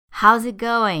How's it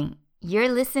going? You're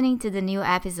listening to the new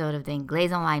episode of the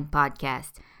Inglês Online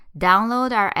podcast.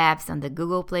 Download our apps on the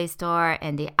Google Play Store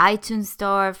and the iTunes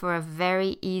Store for a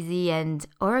very easy and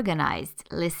organized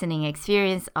listening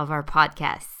experience of our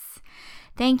podcasts.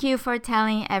 Thank you for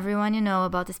telling everyone you know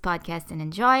about this podcast and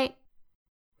enjoy.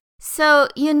 So,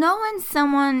 you know when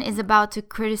someone is about to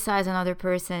criticize another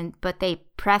person, but they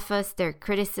preface their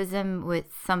criticism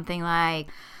with something like,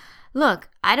 "Look,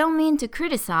 I don't mean to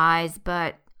criticize,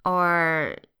 but,"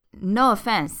 or "no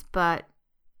offense, but,"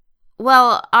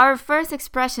 well, our first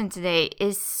expression today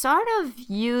is sort of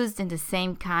used in the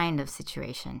same kind of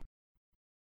situation.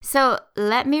 So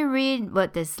let me read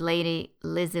what this lady,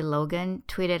 Lizzie Logan,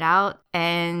 tweeted out,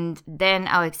 and then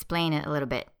I'll explain it a little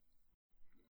bit.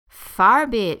 "Far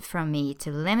be it from me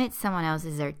to limit someone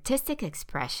else's artistic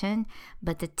expression,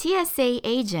 but the TSA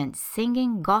agent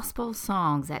singing gospel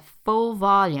songs at full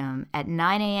volume at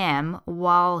 9 a.m.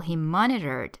 while he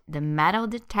monitored the metal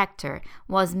detector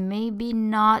was maybe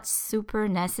not super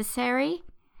necessary.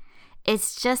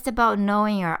 It's just about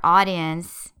knowing your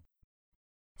audience."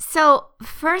 So,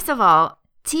 first of all,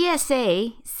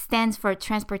 TSA stands for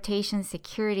Transportation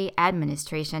Security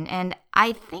Administration, and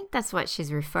I think that's what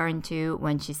she's referring to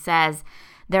when she says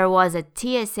there was a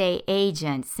TSA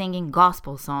agent singing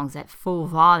gospel songs at full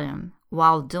volume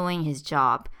while doing his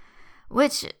job,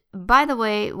 which, by the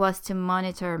way, was to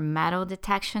monitor metal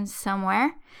detection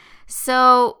somewhere.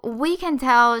 So we can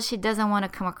tell she doesn't want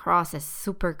to come across as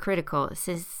super critical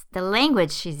since the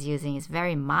language she's using is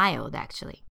very mild,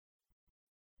 actually.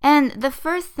 And the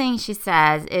first thing she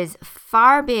says is,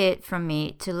 "Far be it from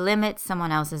me to limit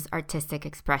someone else's artistic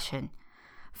expression."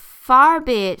 Far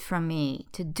be it from me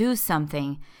to do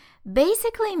something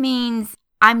basically means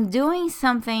I'm doing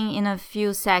something in a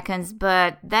few seconds,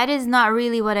 but that is not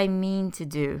really what I mean to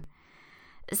do.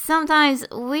 Sometimes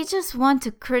we just want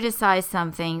to criticize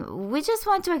something. We just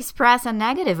want to express a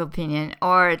negative opinion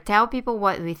or tell people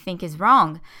what we think is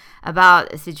wrong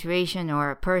about a situation or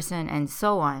a person and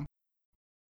so on.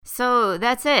 So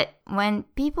that's it. When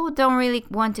people don't really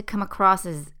want to come across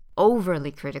as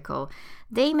overly critical,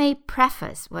 they may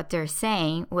preface what they're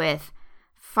saying with,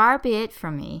 "Far be it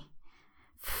from me.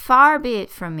 Far be it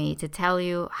from me to tell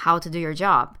you how to do your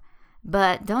job.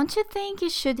 But don't you think you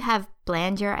should have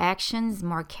planned your actions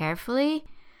more carefully?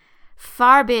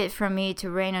 Far be it from me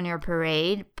to rain on your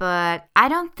parade, but I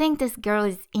don't think this girl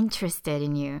is interested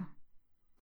in you.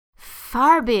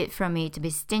 Far be it from me to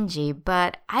be stingy,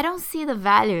 but I don't see the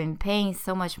value in paying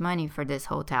so much money for this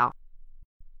hotel."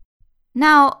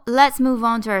 Now, let's move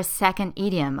on to our second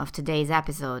idiom of today's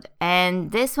episode,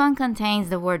 and this one contains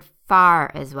the word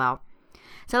far as well.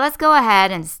 So let's go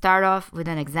ahead and start off with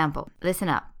an example. Listen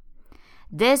up.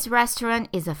 "This restaurant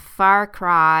is a far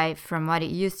cry from what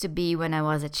it used to be when I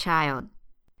was a child.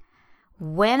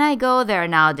 When I go there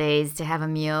nowadays to have a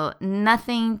meal,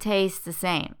 nothing tastes the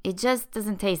same. It just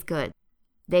doesn't taste good.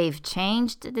 They've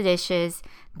changed the dishes,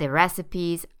 the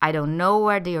recipes. I don't know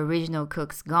where the original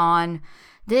cook's gone.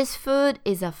 This food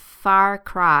is a far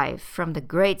cry from the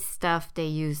great stuff they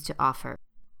used to offer."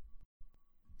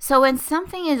 So when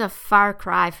something is a far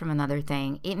cry from another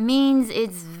thing, it means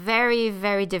it's very,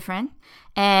 very different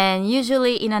and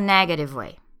usually in a negative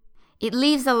way. It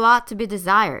leaves a lot to be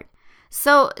desired.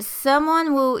 So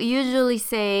someone will usually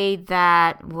say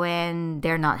that when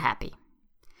they're not happy.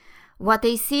 What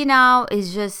they see now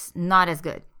is just not as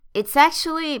good. It's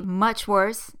actually much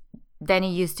worse than it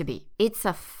used to be. It's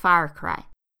a far cry.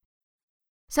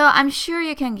 So I'm sure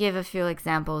you can give a few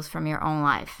examples from your own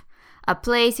life. A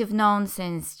place you've known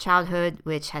since childhood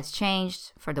which has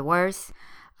changed for the worse.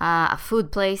 A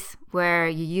food place where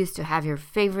you used to have your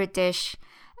favorite dish.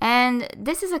 And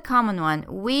this is a common one.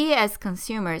 We as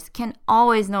consumers can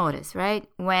always notice, right?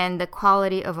 When the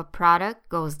quality of a product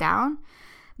goes down.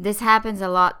 This happens a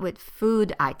lot with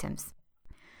food items.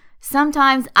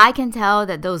 Sometimes I can tell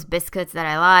that those biscuits that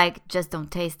I like just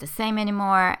don't taste the same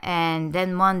anymore, and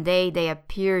then one day they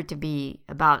appear to be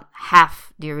about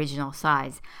half the original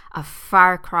size, a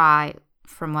far cry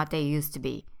from what they used to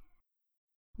be.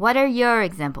 What are your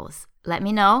examples? Let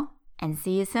me know, and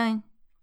see you soon.